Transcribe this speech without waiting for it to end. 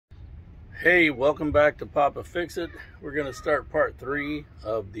Hey, welcome back to Papa Fix It. We're going to start part 3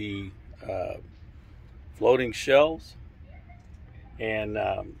 of the floating shelves. And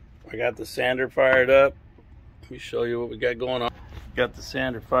I got the sander fired up. Let me show you what we got going on. Got the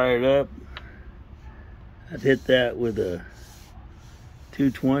sander fired up. I've hit that with a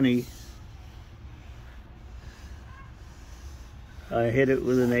 220. I hit it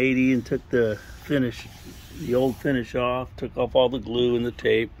with an 80 and took the old finish off. Took off all the glue and the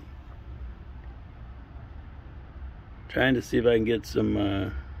tape. Trying to see if I can get some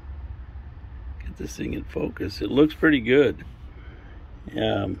get this thing in focus. It looks pretty good.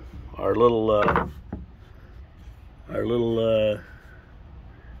 Our little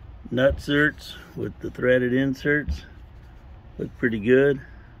nut certs with the threaded inserts look pretty good.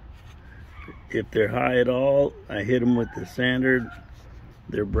 If they're high at all, I hit them with the sander.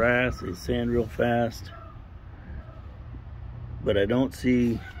 They're brass, they sand real fast, but I don't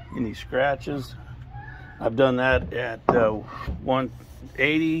see any scratches. I've done that at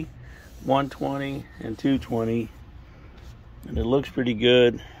 180, 120, and 220, and it looks pretty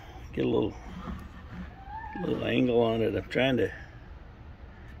good. Get a little angle on it. I'm trying to,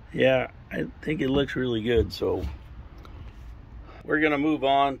 yeah, I think it looks really good. So we're gonna move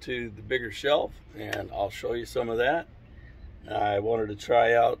on to the bigger shelf, and I'll show you some of that. I wanted to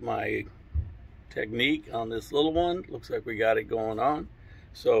try out my technique on this little one. Looks like we got it going on.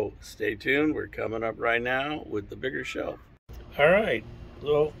 So stay tuned, we're coming up right now with the bigger shelf. All right,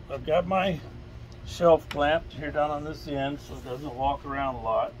 so I've got my shelf clamped here down on this end so it doesn't walk around a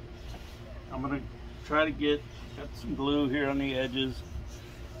lot. I'm gonna try to got some glue here on the edges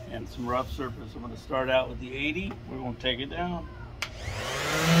and some rough surface. I'm gonna start out with the 80. We're gonna take it down.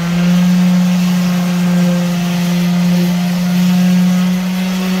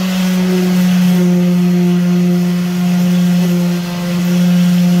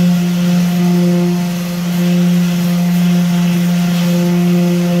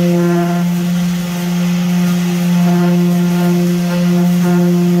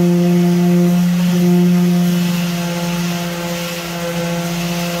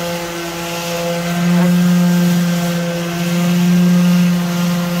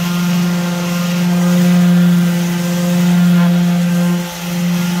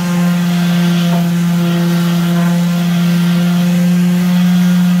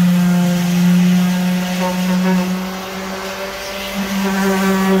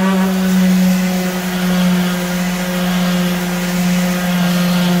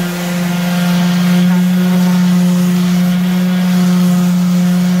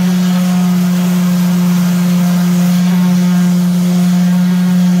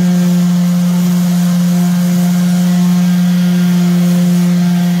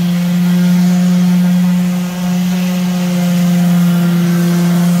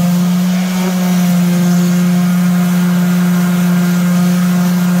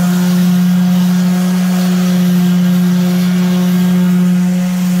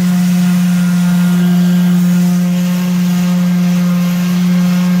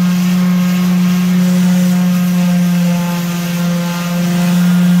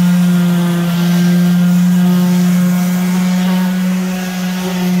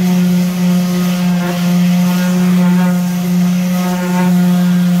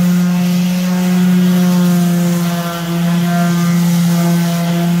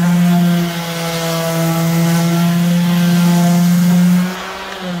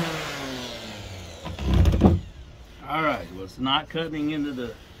 It's not cutting into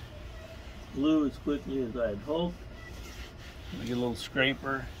the glue as quickly as I'd hoped. I'm gonna get a little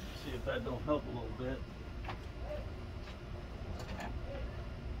scraper, see if that don't help a little bit.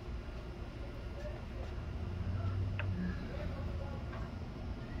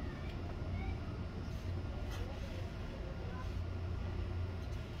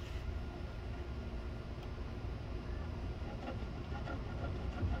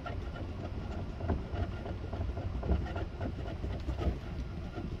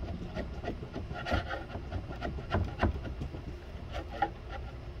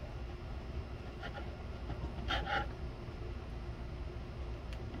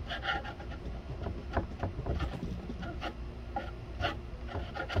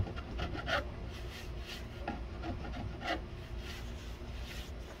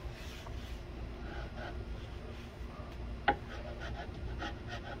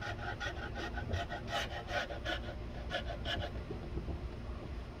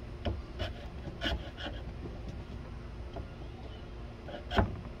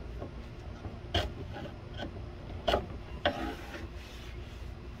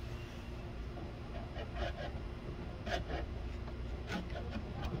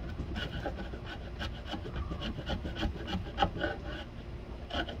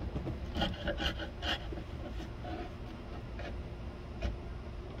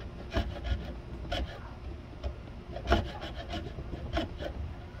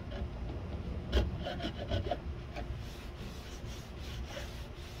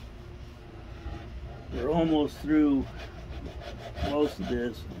 almost through most of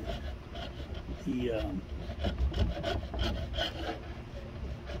this.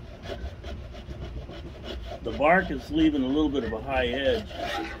 The bark is leaving a little bit of a high edge,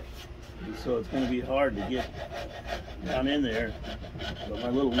 and so it's going to be hard to get down in there. But my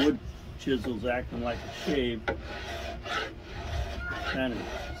little wood chisel's acting like a shave. Kind of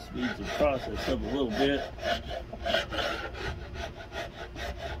speeds the process up a little bit.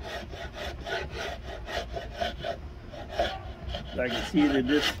 I can see that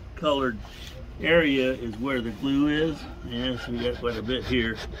this colored area is where the glue is. Yeah, so we got quite a bit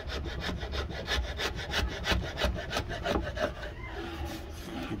here.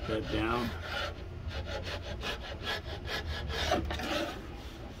 Get that down.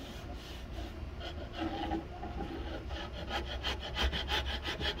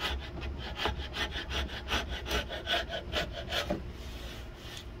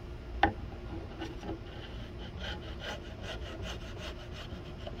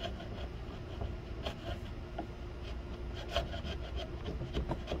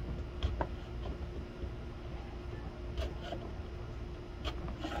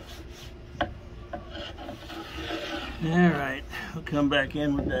 Alright, we'll come back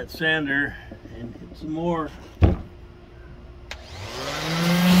in with that sander and hit some more.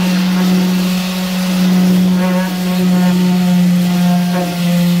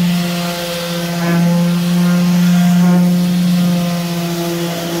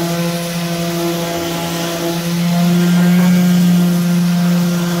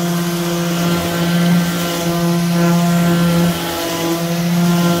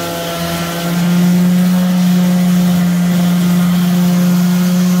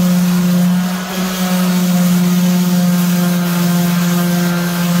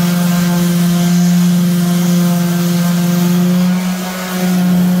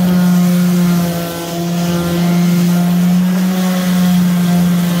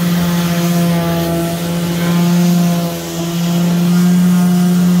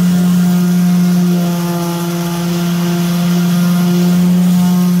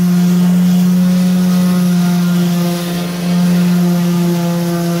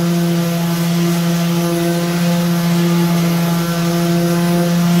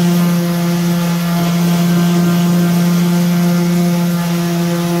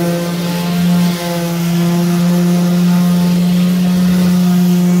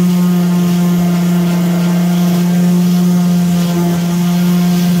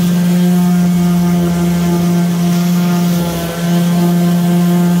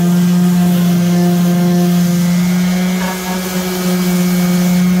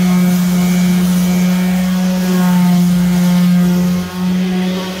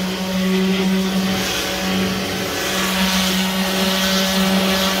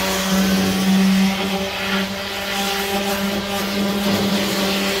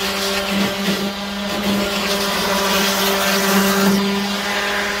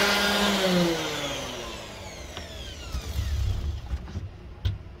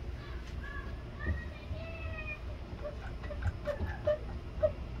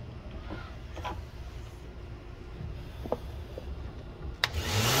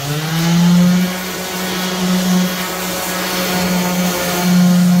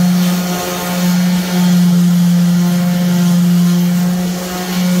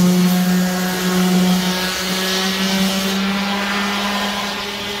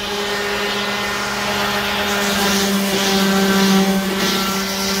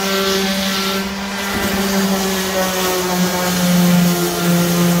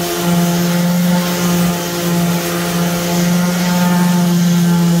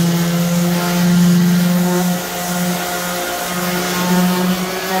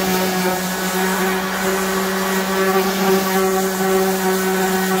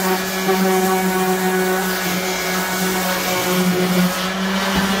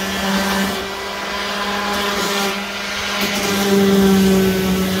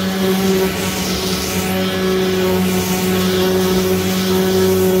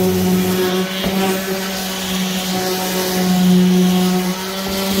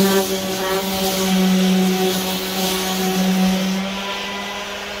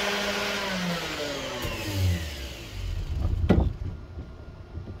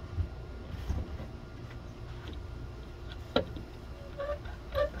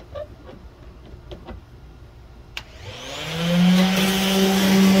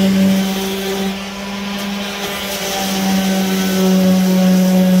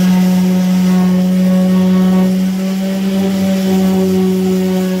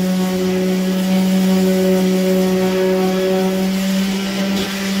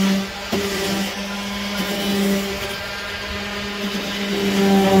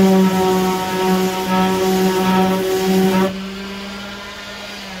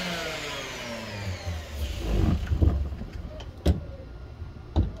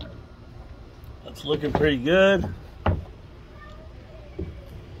 It's looking pretty good.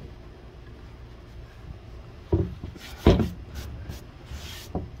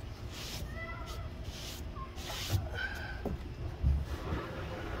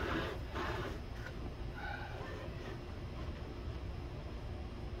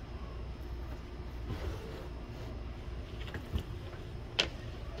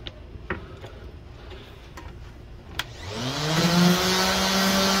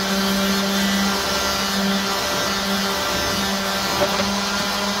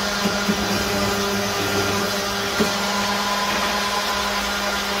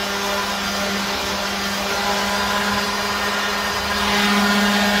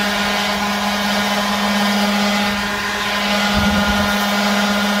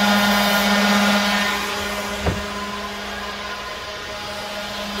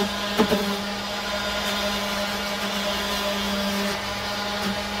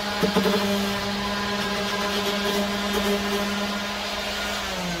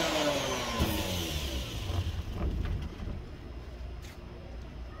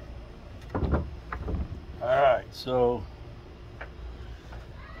 Alright, so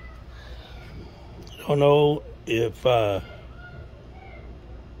I don't know if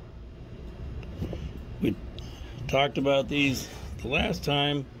we talked about these the last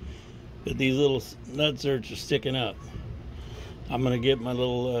time, but these little nuts are just sticking up. I'm going to get my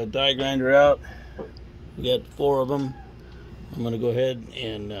little die grinder out. We got 4 of them. I'm going to go ahead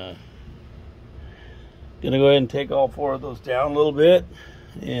and take all 4 of those down a little bit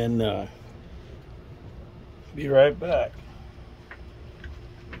and be right back.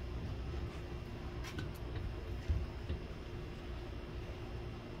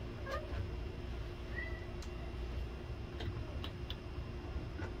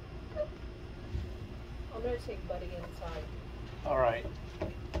 I'm going to take Buddy inside. All right.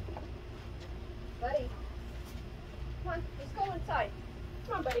 Buddy, come on, let's go inside.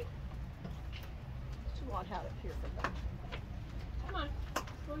 Come on, Buddy. Too long have it here for them. Come on, let's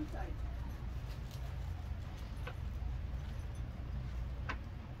go inside.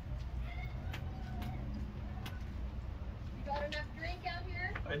 You got enough drink out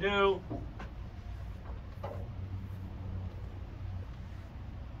here? I do.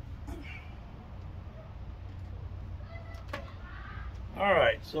 All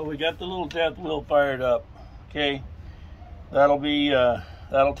right, so we got the little death wheel fired up. Okay, that'll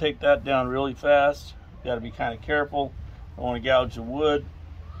take that down really fast. Got to be kind of careful. Don't want to gouge the wood.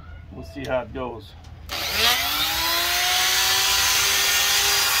 We'll see how it goes.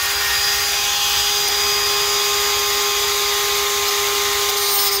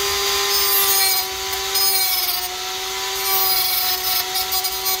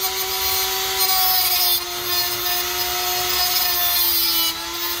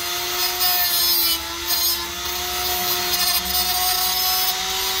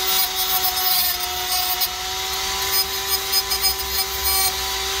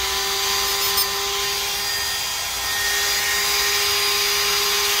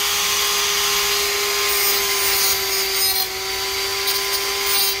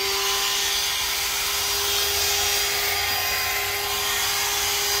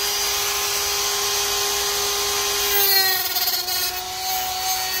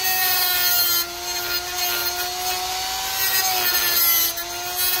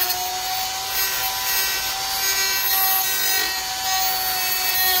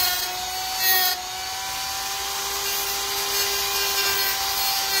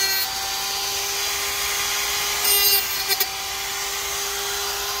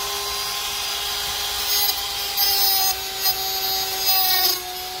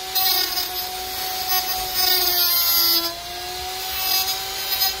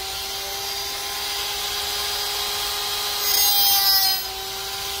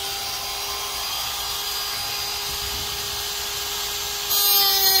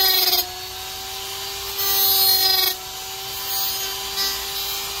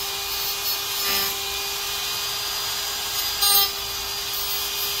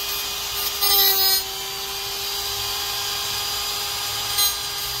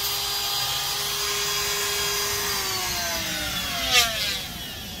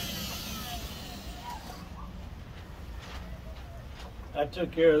 I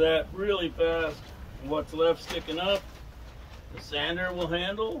took care of that really fast. What's left sticking up, the sander will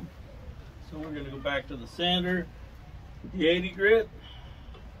handle. So we're going to go back to the sander with the 80 grit.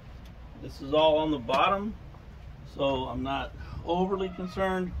 This is all on the bottom, so I'm not overly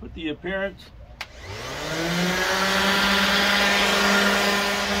concerned with the appearance.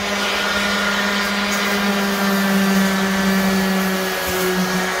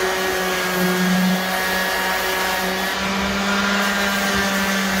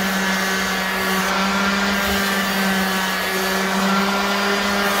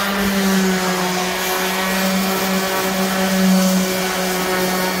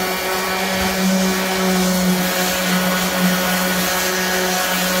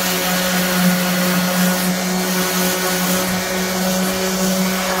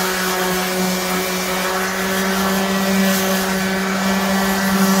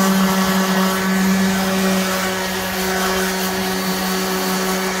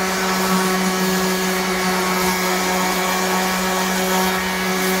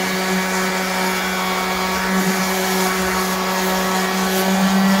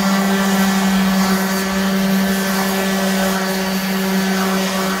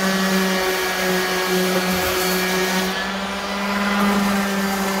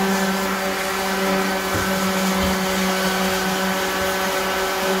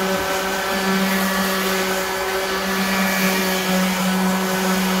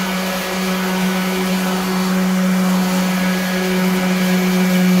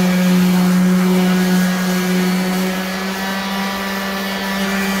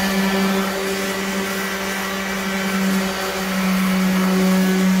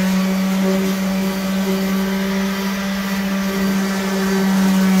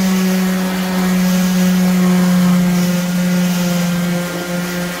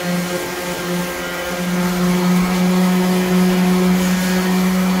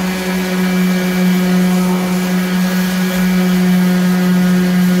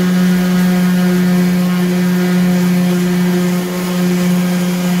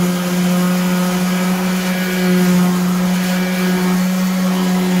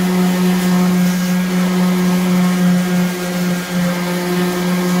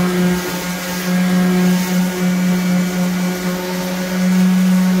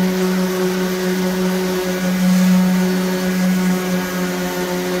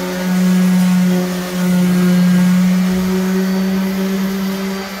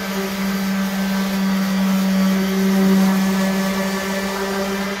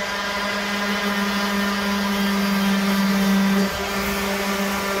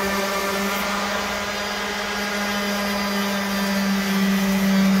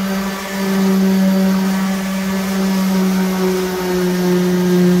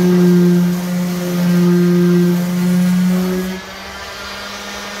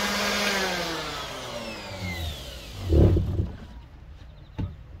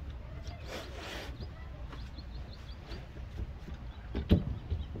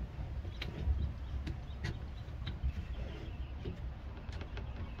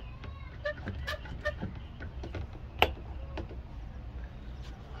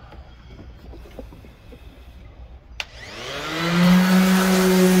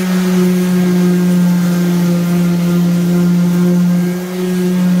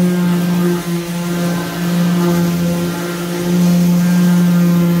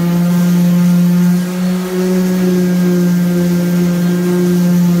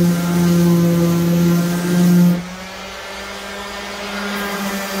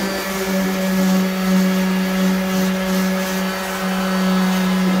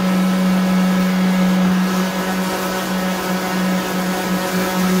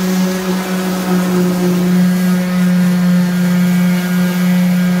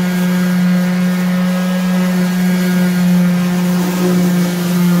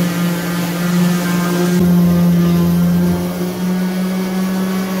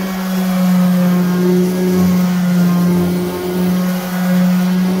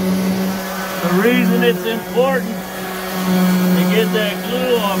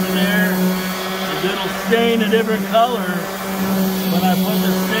 glue over there, and it'll stain a different color when I put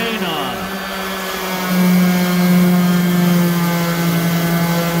the stain on.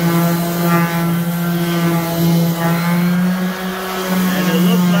 And it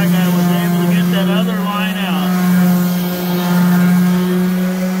looks like I was able to get that other line out.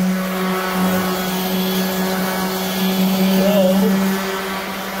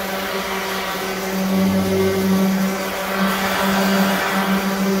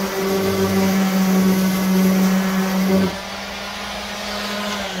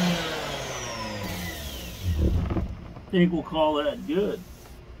 I think we'll call that good.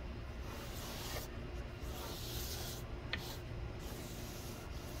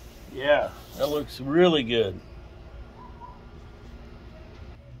 Yeah, that looks really good.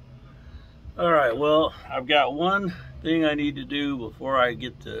 All right, well, I've got one thing I need to do before I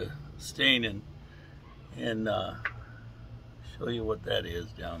get to staining, and show you what that is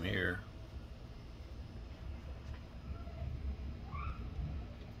down here.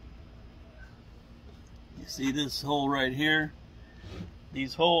 You see this hole right here?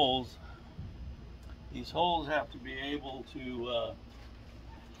 These holes have to be able to,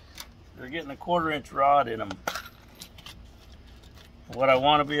 they're getting a 1/4 inch rod in them. What I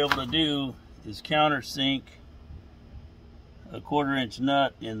want to be able to do is countersink a 1/4 inch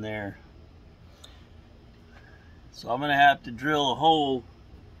nut in there. So I'm going to have to drill a hole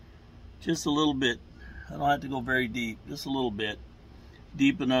just a little bit. I don't have to go very deep, just a little bit.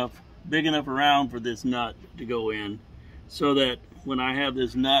 Deep enough, big enough around for this nut to go in, so that when I have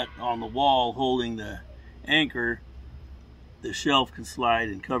this nut on the wall holding the anchor, the shelf can slide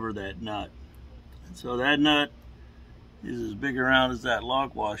and cover that nut. And so that nut is as big around as that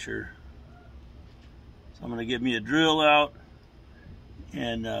lock washer. So I'm going to get me a drill out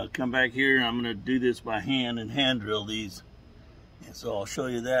and come back here, and I'm going to do this by hand and hand drill these. And so I'll show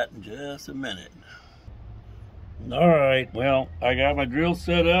you that in just a minute. All right, well, I got my drill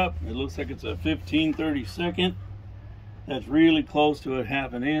set up. It looks like it's a 15/32. That's really close to a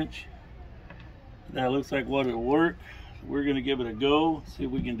 1/2 inch. That looks like what it'll work. We're going to give it a go, see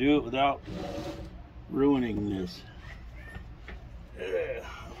if we can do it without ruining this. Yeah,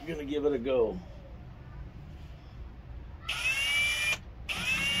 I'm going to give it a go.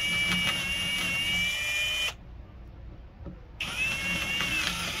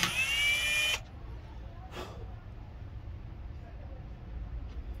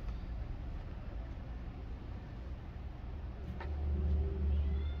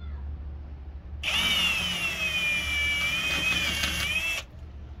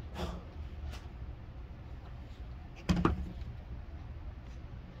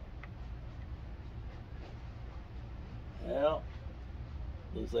 Well,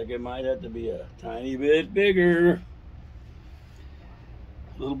 looks like it might have to be a tiny bit bigger.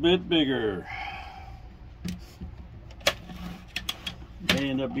 A little bit bigger. May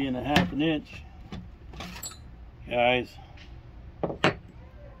end up being a 1/2 inch. Guys,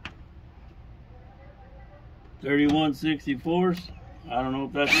 31/64. I don't know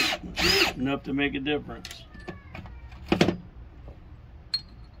if that's enough to make a difference.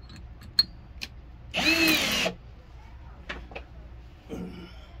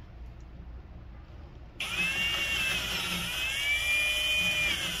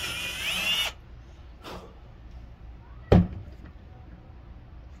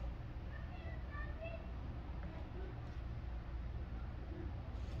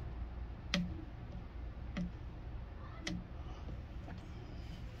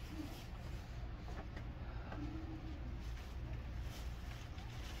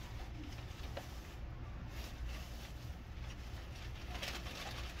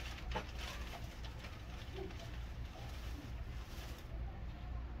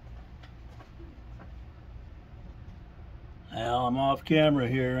 Well, I'm off camera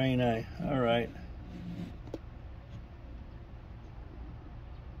here, ain't I? All right.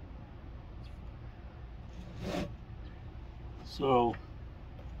 So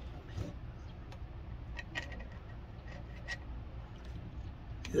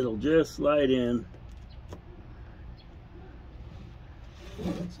it'll just slide in.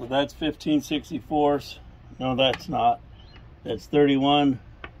 So that's 15/64. No, that's not. That's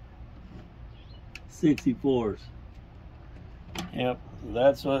 31/64. Yep,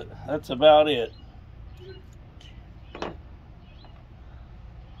 that's about it.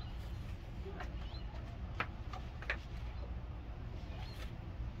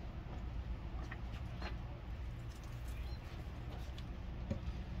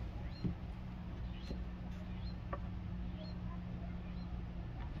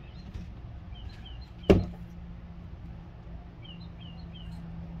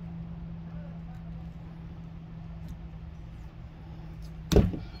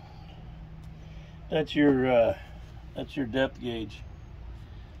 that's your depth gauge.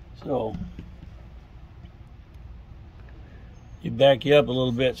 So you back you up a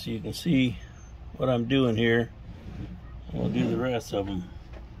little bit so you can see what I'm doing here. We'll do the rest of them.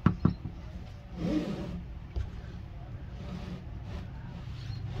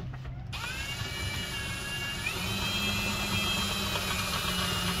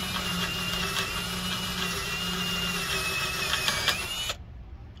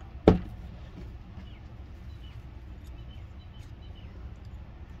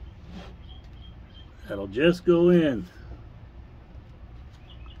 That'll just go in.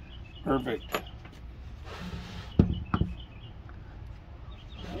 Perfect.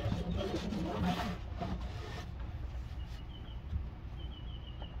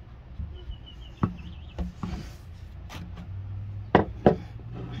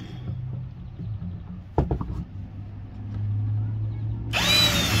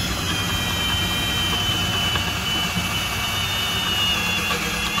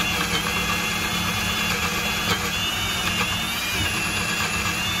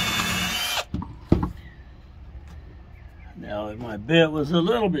 Now, if my bit was a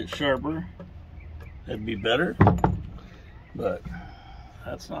little bit sharper, that'd be better, but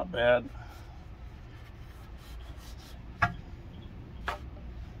that's not bad.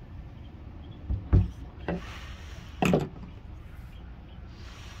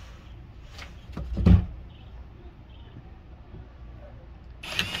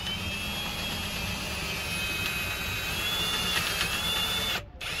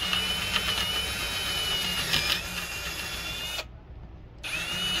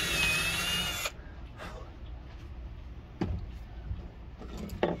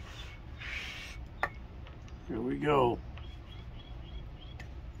 Here we go.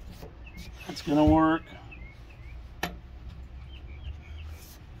 That's gonna work.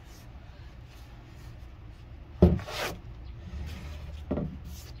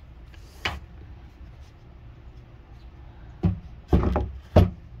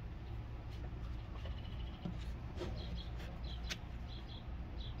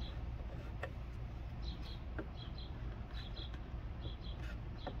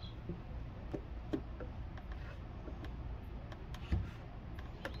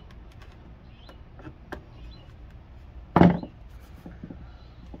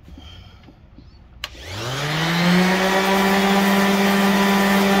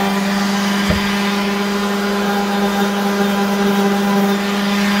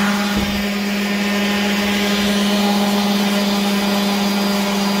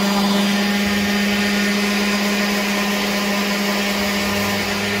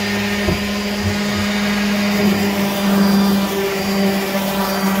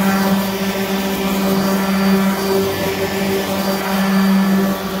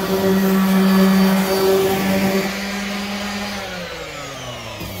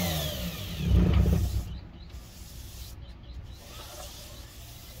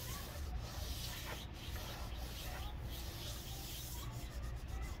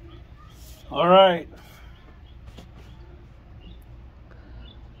 All right.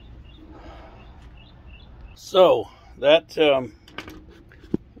 So that,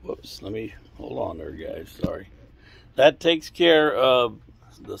 whoops, let me, hold on there, guys, sorry. That takes care of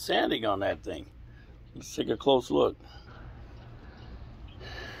the sanding on that thing. Let's take a close look.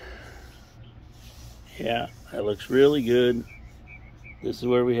 Yeah, that looks really good. This is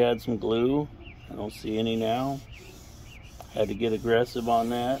where we had some glue. I don't see any now. Had to get aggressive on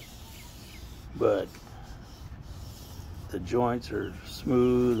that. But the joints are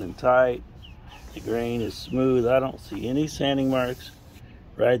smooth and tight. The grain is smooth. I don't see any sanding marks.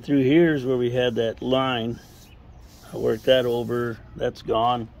 Right through here is where we had that line. I worked that over. That's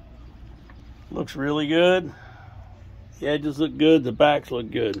gone. Looks really good. The edges look good. The backs look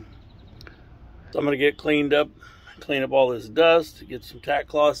good. So I'm going to get cleaned up, clean up all this dust, get some tack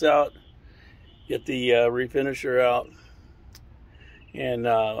cloths out, get the refinisher out. And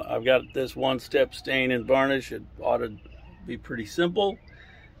I've got this one-step stain and varnish. It ought to be pretty simple.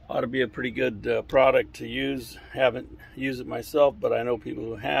 Ought to be a pretty good product to use. Haven't used it myself, but I know people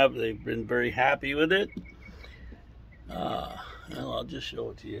who have. They've been very happy with it. Well, I'll just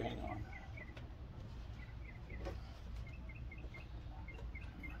show it to you. Hang on.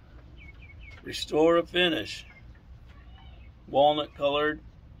 Restore a finish. Walnut colored.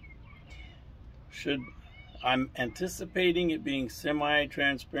 I'm anticipating it being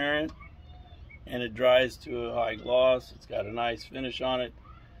semi-transparent, and it dries to a high gloss. It's got a nice finish on it.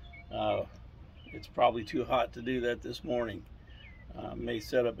 It's probably too hot to do that this morning. May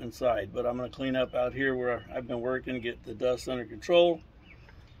set up inside, but I'm going to clean up out here where I've been working, get the dust under control,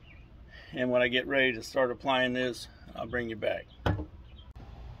 and when I get ready to start applying this, I'll bring you back.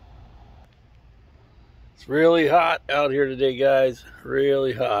 It's really hot out here today, guys.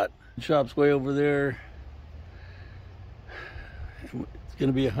 Really hot. The shop's way over there. It's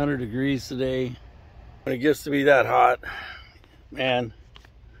gonna be 100 degrees today. When it gets to be that hot, man,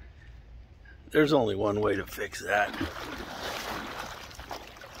 there's only one way to fix that.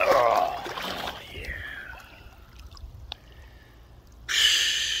 Oh, yeah.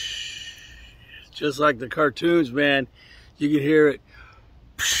 Just like the cartoons, man. You can hear it.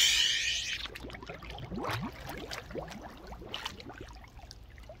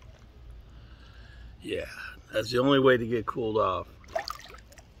 Yeah, that's the only way to get cooled off.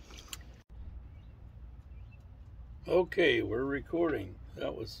 Okay, we're recording.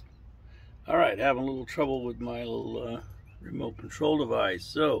 That was all right. Having a little trouble with my little remote control device.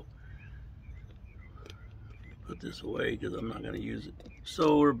 So put this away because I'm not going to use it.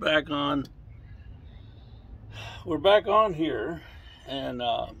 So we're back on. We're back on here, and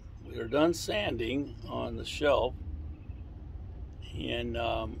we are done sanding on the shelf, and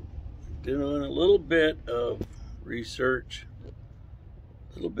doing a little bit of research,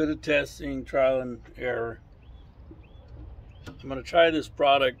 a little bit of testing, trial and error. I'm going to try this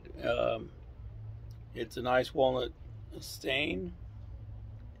product. It's an ice walnut stain.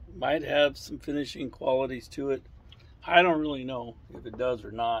 Might have some finishing qualities to it. I don't really know if it does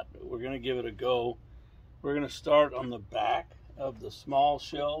or not, but we're going to give it a go. We're going to start on the back of the small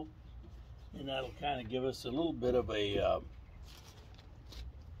shelf, and that'll kind of give us a little bit of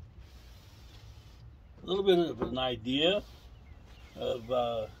an idea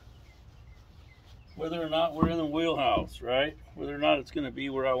of whether or not we're in the wheelhouse, right? Whether or not it's going to be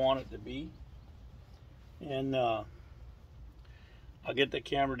where I want it to be. And I'll get the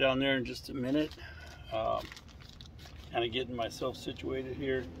camera down there in just a minute. Kind of getting myself situated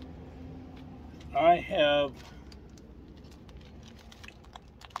here. I have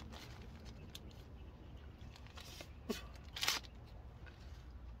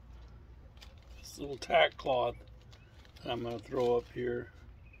this little tack cloth that I'm going to throw up here.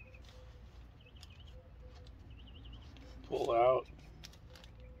 Pull out.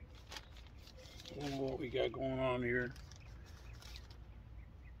 I don't know what we got going on here.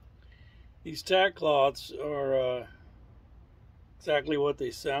 These tack cloths are exactly what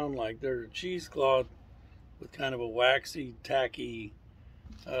they sound like. They're a cheesecloth with kind of a waxy, tacky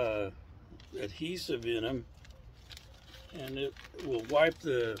adhesive in them, and it will wipe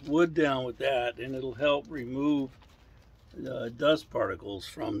the wood down with that, and it'll help remove dust particles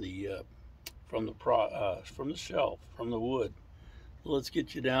from the shelf, from the wood. So let's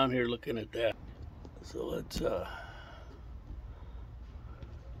get you down here looking at that. So let's all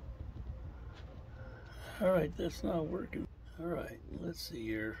right, that's not working. All right, let's see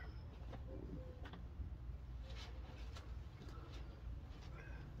here.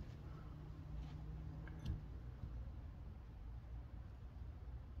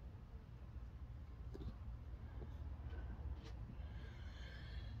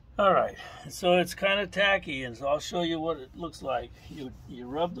 All right, so it's kind of tacky, and so I'll show you what it looks like. You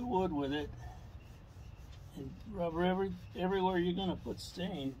rub the wood with it, and rub everywhere you're going to put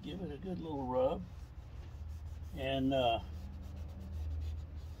stain. Give it a good little rub, and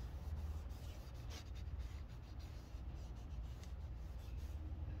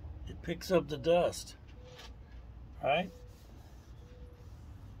it picks up the dust. All right,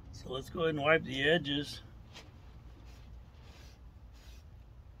 so let's go ahead and wipe the edges.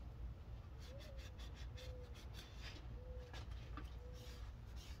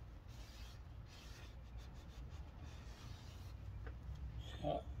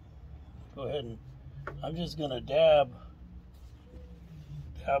 Go ahead and I'm just going to dab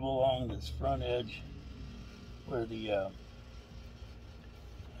along this front edge where the I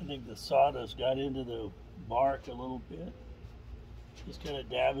think the sawdust got into the bark a little bit. Just kind of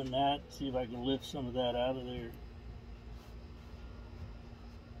dabbing that, see if I can lift some of that out of there.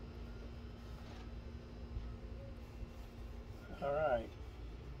 All right.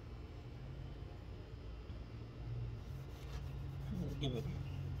 Give it.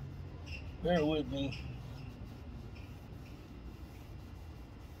 Bear with me.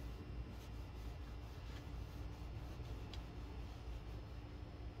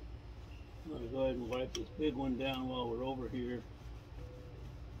 I'm going to go ahead and wipe this big one down while we're over here.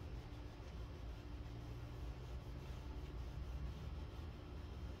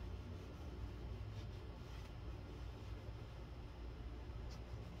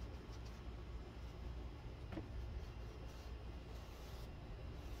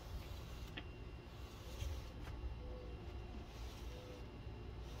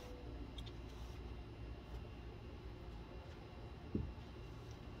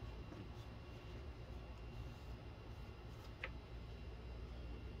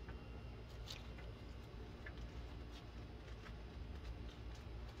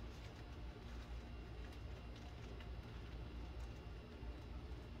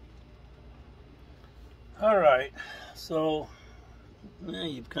 All right, so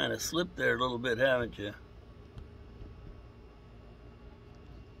you've kind of slipped there a little bit, haven't you?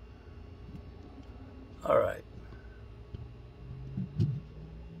 All right.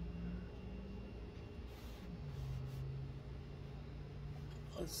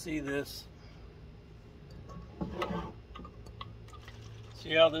 Let's see this.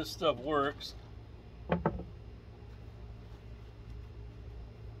 See how this stuff works.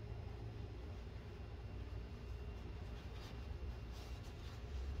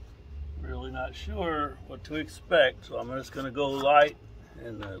 Really not sure what to expect, so I'm just going to go light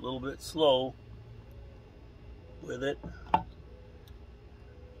and a little bit slow with it.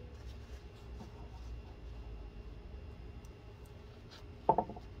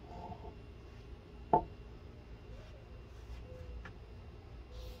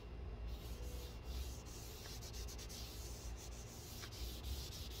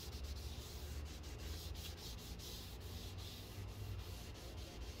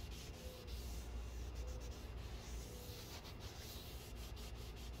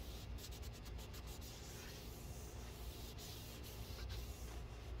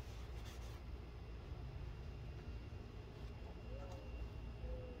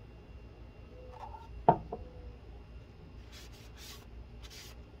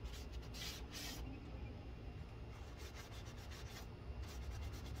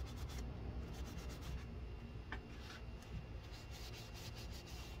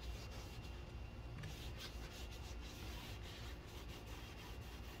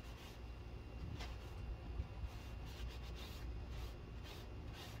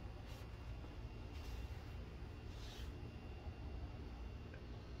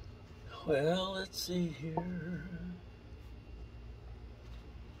 Well, let's see here.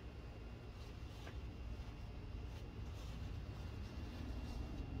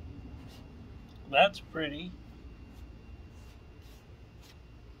 That's pretty.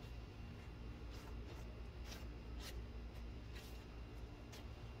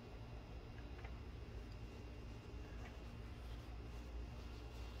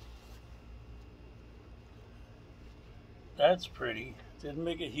 That's pretty. Didn't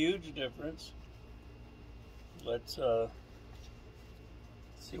make a huge difference. Let's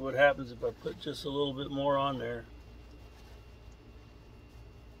see what happens if I put just a little bit more on there.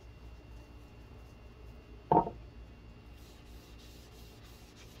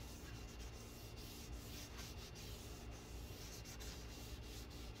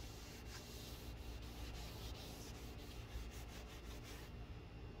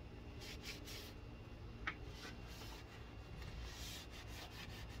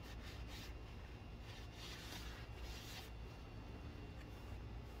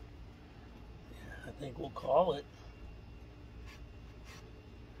 I think we'll call it.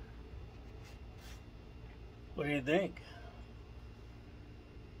 What do you think?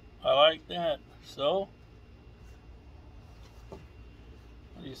 I like that. So, what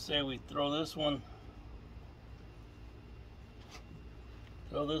do you say we throw this one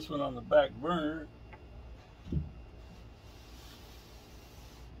on the back burner?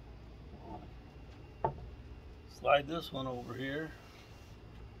 Slide this one over here.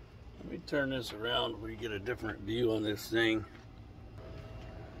 Let me turn this around where you get a different view on this thing.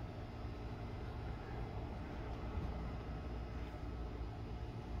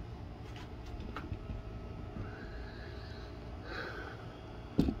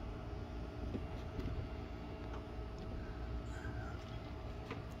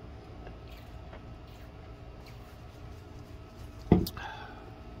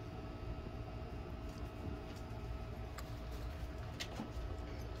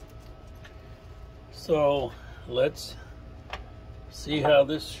 So let's see how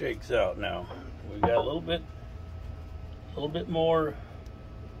this shakes out now. We got a little bit more.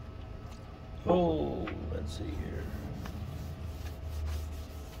 Oh, let's see here.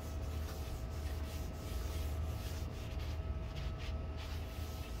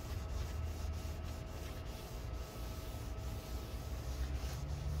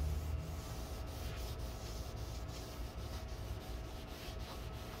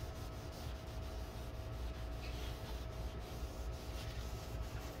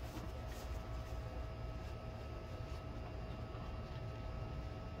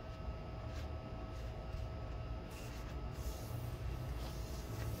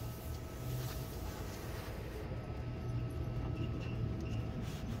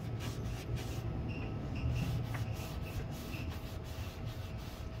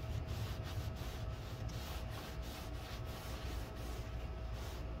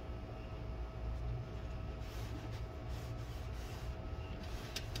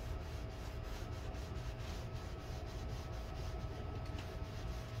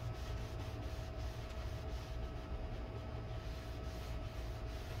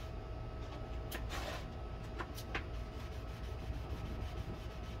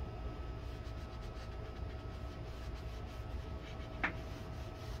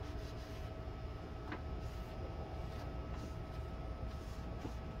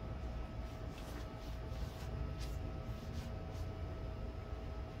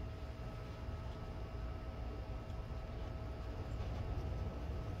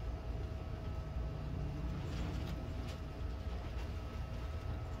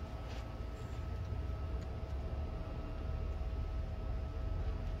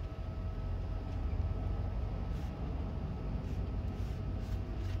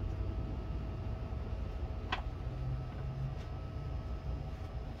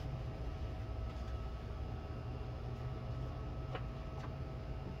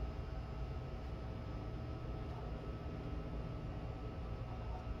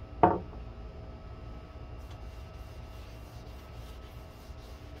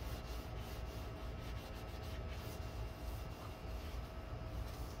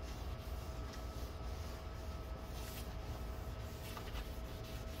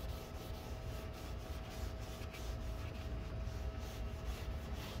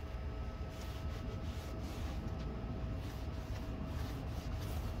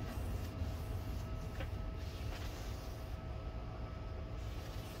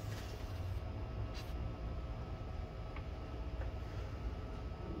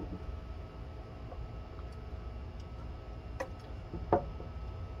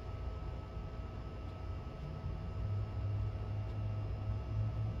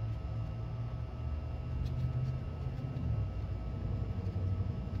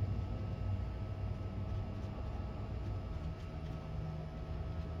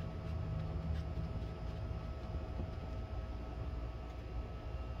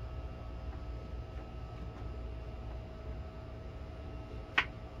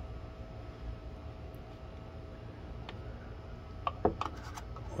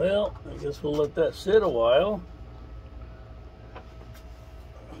 Well, I guess we'll let that sit a while.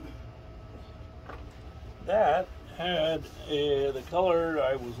 That had the color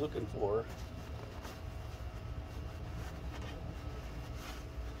I was looking for.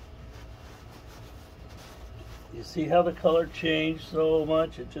 You see how the color changed so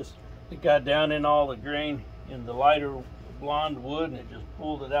much? It got down in all the grain in the lighter blonde wood, and it just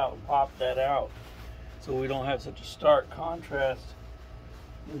pulled it out and popped that out. So we don't have such a stark contrast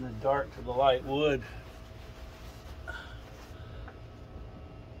in the dark to the light wood.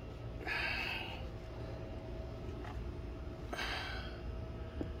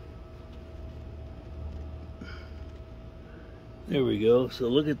 There we go. So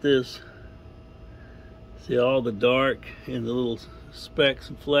look at this. See all the dark and the little specks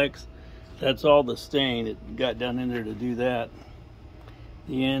and flecks? That's all the stain. It got down in there to do that.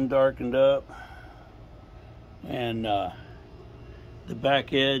 The end darkened up, and the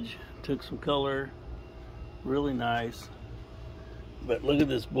back edge took some color. Really nice. But look at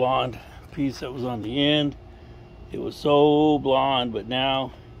this blonde piece that was on the end. It was so blonde, but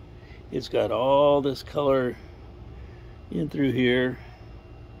now it's got all this color in through here,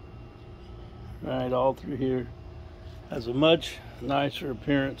 right, all through here. Has a much nicer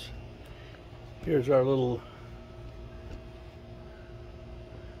appearance. Here's our little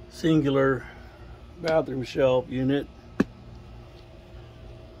singular bathroom shelf unit.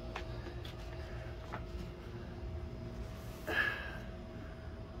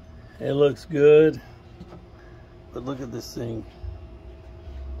 It looks good, but look at this thing.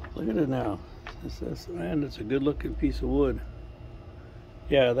 Look at it now. Man, it's a good looking piece of wood.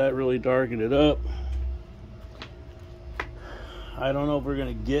 Yeah, that really darkened it up. I don't know if we're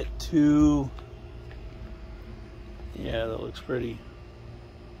gonna get to, yeah, that looks pretty.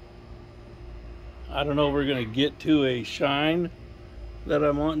 I don't know if we're gonna get to a shine that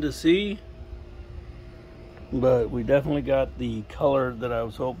I'm wanting to see, but we definitely got the color that I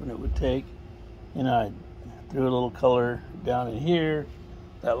was hoping it would take. And I threw a little color down in here.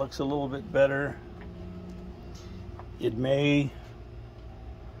 That looks a little bit better. It may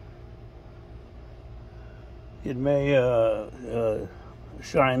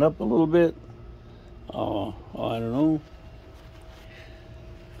shine up a little bit. I don't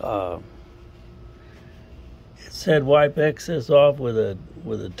know. It said wipe excess off with a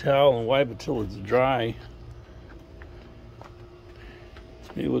towel and wipe it till it's dry.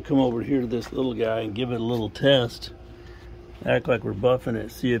 Maybe we'll come over here to this little guy and give it a little test. Act like we're buffing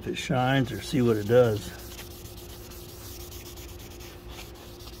it, see if it shines or see what it does.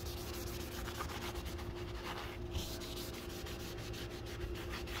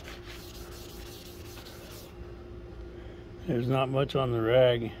 There's not much on the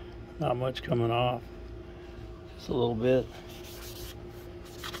rag, not much coming off, just a little bit.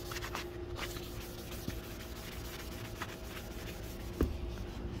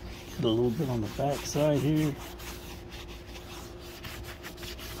 Get a little bit on the back side here.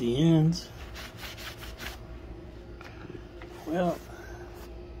 The ends. Well,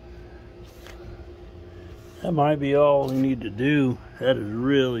 that might be all we need to do. That is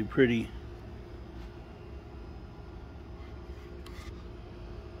really pretty.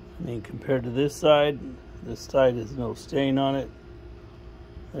 I mean, compared to this side has no stain on it.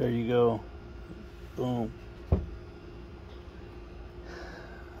 There you go. Boom.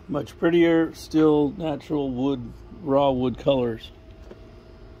 Much prettier, still natural wood, raw wood colors.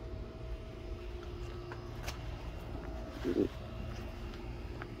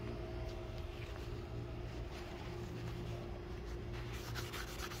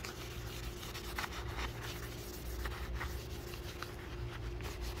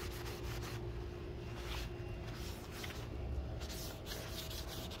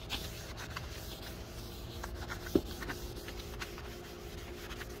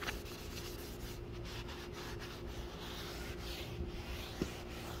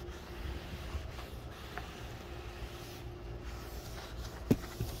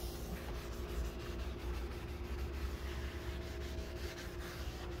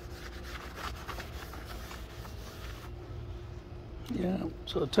 Yeah,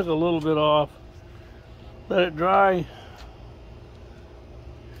 so it took a little bit off. Let it dry.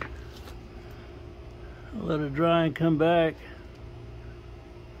 Let it dry and come back.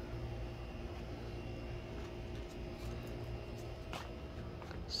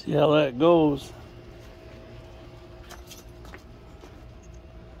 See how that goes.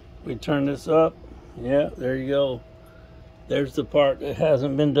 We turn this up. Yeah, there you go. There's the part that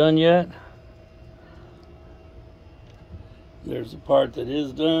hasn't been done yet. There's the part that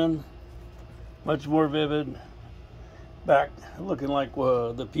is done. Much more vivid. back looking like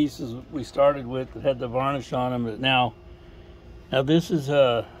the pieces we started with that had the varnish on them. But now this is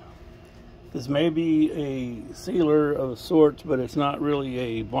this may be a sealer of sorts, but it's not really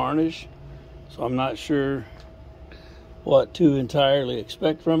a varnish, so I'm not sure what to entirely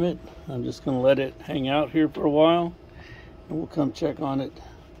expect from it. I'm just going to let it hang out here for a while, and we'll come check on it,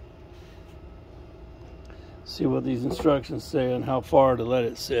 see what these instructions say on how far to let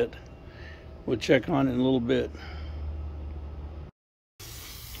it sit. We'll check on it in a little bit.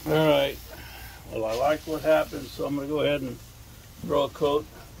 Alright, well, I like what happened, so I'm going to go ahead and throw a coat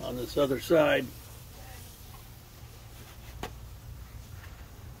on this other side. Let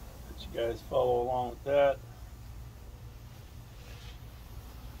you guys follow along with that.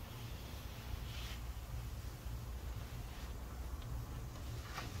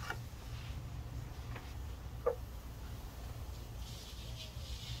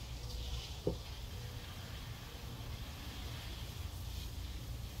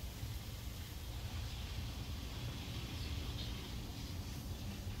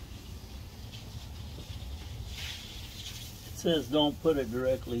 It says don't put it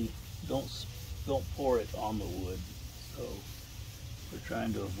directly, don't pour it on the wood, so we're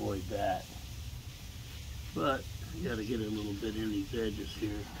trying to avoid that. But you got to get a little bit in these edges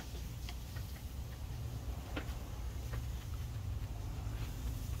here.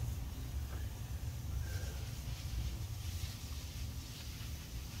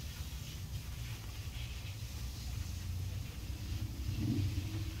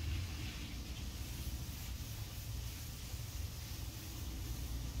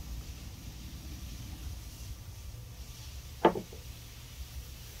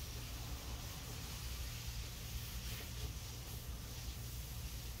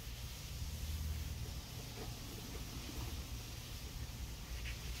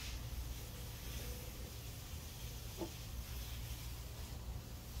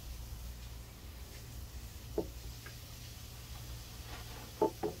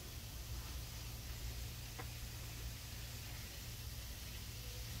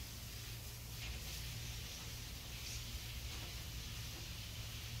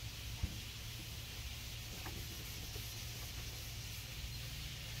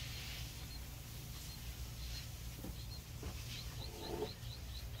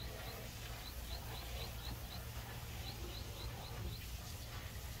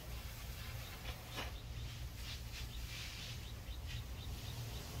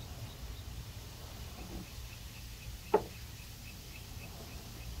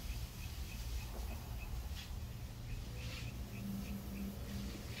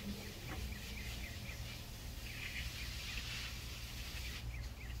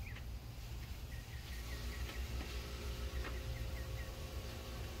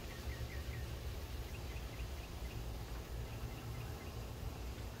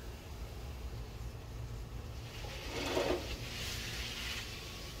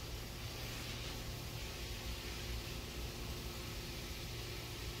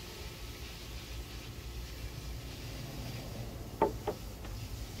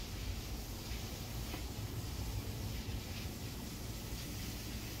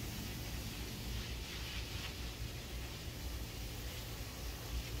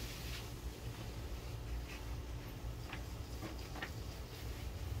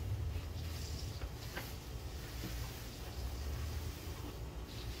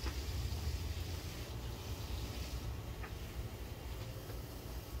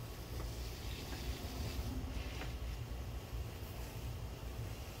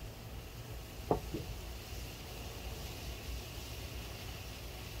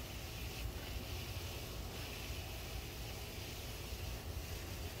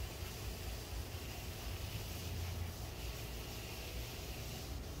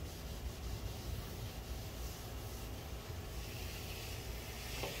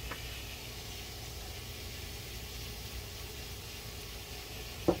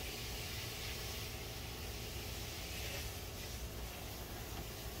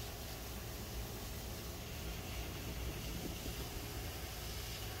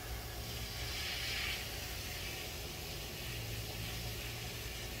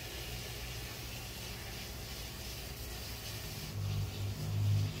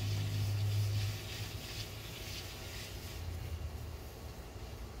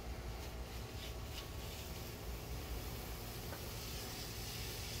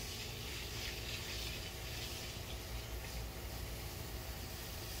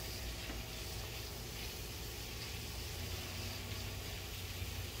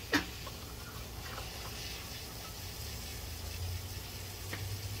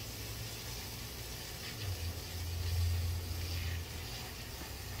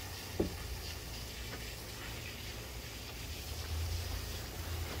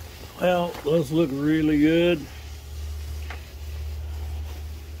 Well, those look really good.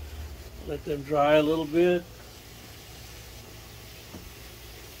 Let them dry a little bit.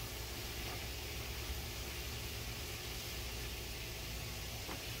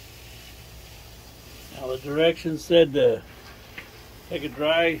 Now the directions said to take a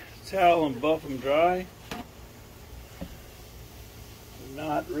dry towel and buff them dry. I'm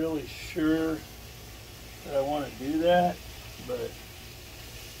not really sure that I want to do that, but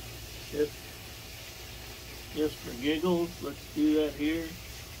just for giggles, let's do that here.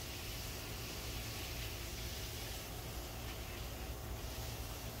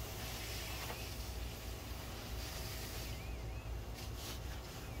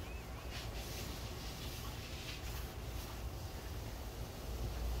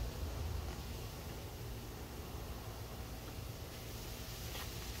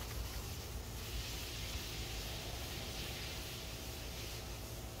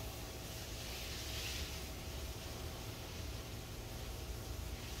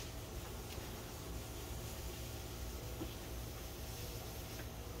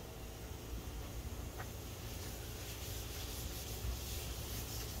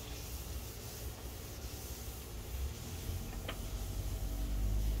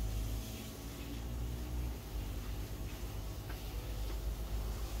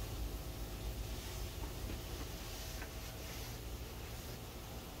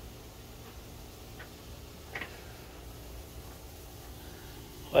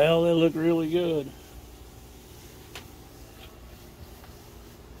 Well, they look really good.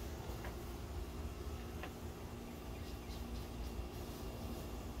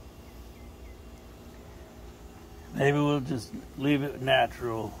 Maybe we'll just leave it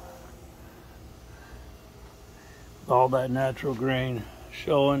natural. All that natural grain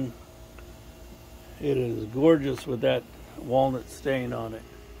showing. It is gorgeous with that walnut stain on it.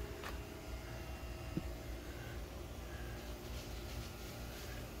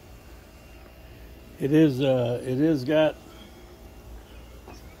 It is got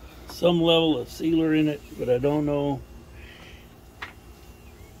some level of sealer in it, but I don't know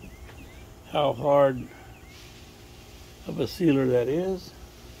how hard of a sealer that is.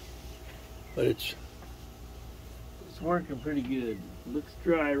 But it's working pretty good. It looks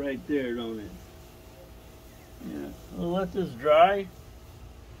dry right there, don't it? Yeah. We'll let this dry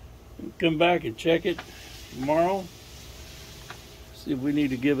and come back and check it tomorrow. See if we need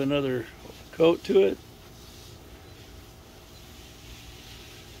to give another coat to it.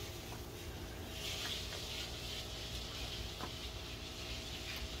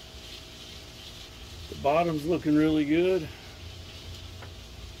 The bottom's looking really good.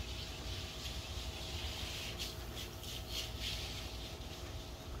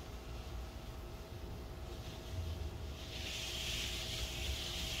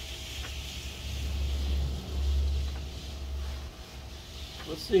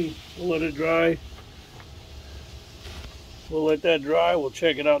 Let's see, we'll let it dry. We'll let that dry. We'll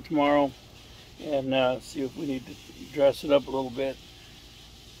check it out tomorrow and see if we need to dress it up a little bit.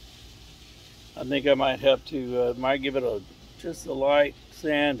 I think I might have to, might give it just a light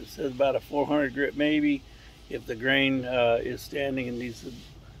sand. It says about a 400 grit maybe, if the grain is standing and needs to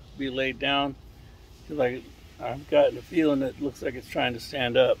be laid down. Because I've gotten a feeling that it looks like it's trying to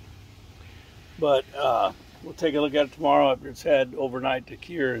stand up. But we'll take a look at it tomorrow after it's had overnight to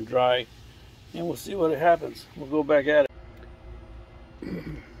cure and dry, and we'll see what happens. We'll go back at it.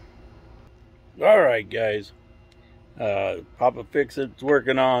 Alright guys, Papa Fix-It's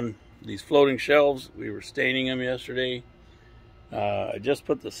working on these floating shelves. We were staining them yesterday. I just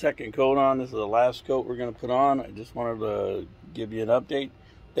put the second coat on. This is the last coat we're going to put on. I just wanted to give you an update.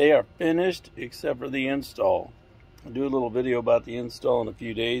 They are finished except for the install. I'll do a little video about the install in a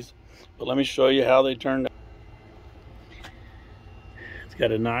few days, but let me show you how they turned out. It's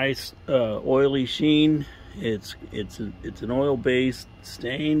got a nice oily sheen. It's an oil-based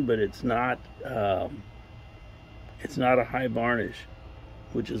stain, but it's not a high varnish,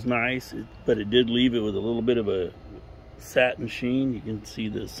 which is nice. But it did leave it with a little bit of a satin sheen. You can see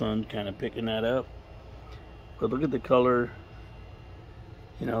the sun kind of picking that up. But look at the color.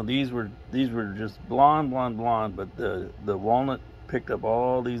 You know, these were just blonde, but the walnut picked up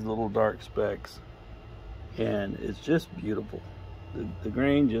all these little dark specks, and it's just beautiful. The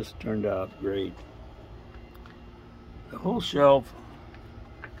grain just turned out great. The whole shelf,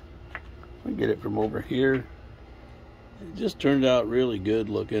 I'll get it from over here. It just turned out really good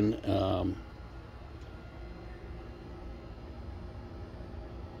looking.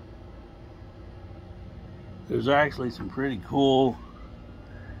 There's actually some pretty cool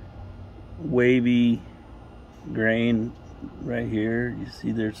wavy grain right here. You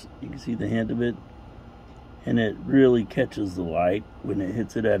can see the hint of it, and it really catches the light when it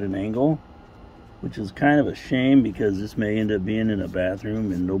hits it at an angle, which is kind of a shame because this may end up being in a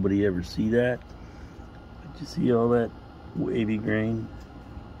bathroom and nobody ever see that. But you see all that wavy grain?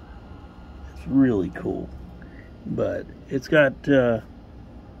 It's really cool. But it's got it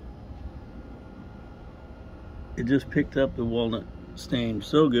just picked up the walnut stain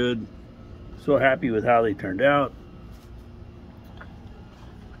so good. So happy with how they turned out.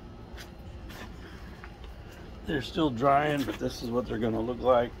 They're still drying, but this is what they're going to look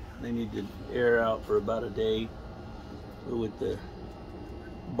like. They need to air out for about a day. With the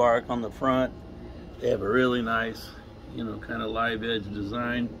bark on the front, they have a really nice, you know, kind of live edge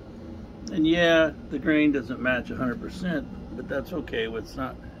design. And yeah, the grain doesn't match 100%, but that's okay. It's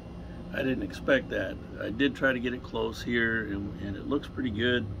not, I didn't expect that. I did try to get it close here, and it looks pretty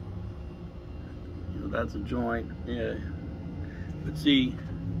good. You know, that's a joint, yeah. But see,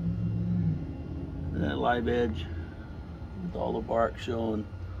 that live edge with all the bark showing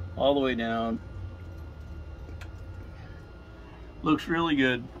all the way down. Looks really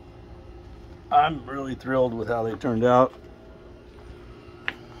good. I'm really thrilled with how they turned out.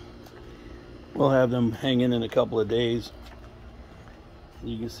 We'll have them hanging in a couple of days.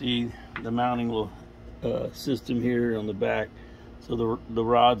 You can see the mounting little system here on the back. So the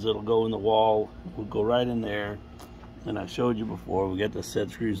rods that'll go in the wall will go right in there. And I showed you before, we got the set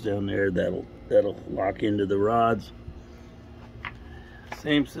screws down there that'll lock into the rods.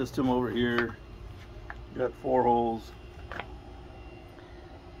 Same system over here. Got 4 holes.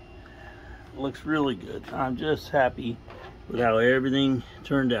 Looks really good. I'm just happy with how everything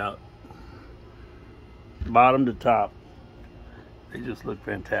turned out. Bottom to top, they just look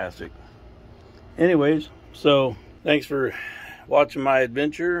fantastic. Anyways, so thanks for watching my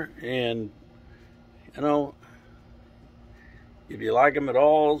adventure, and you know, if you like them at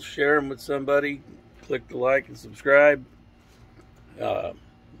all, share them with somebody. Click the like and subscribe.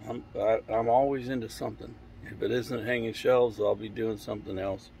 I'm always into something. If it isn't hanging shelves, I'll be doing something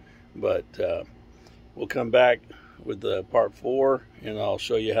else. But we'll come back with the part 4, and I'll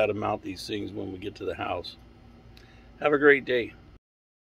show you how to mount these things when we get to the house. Have a great day.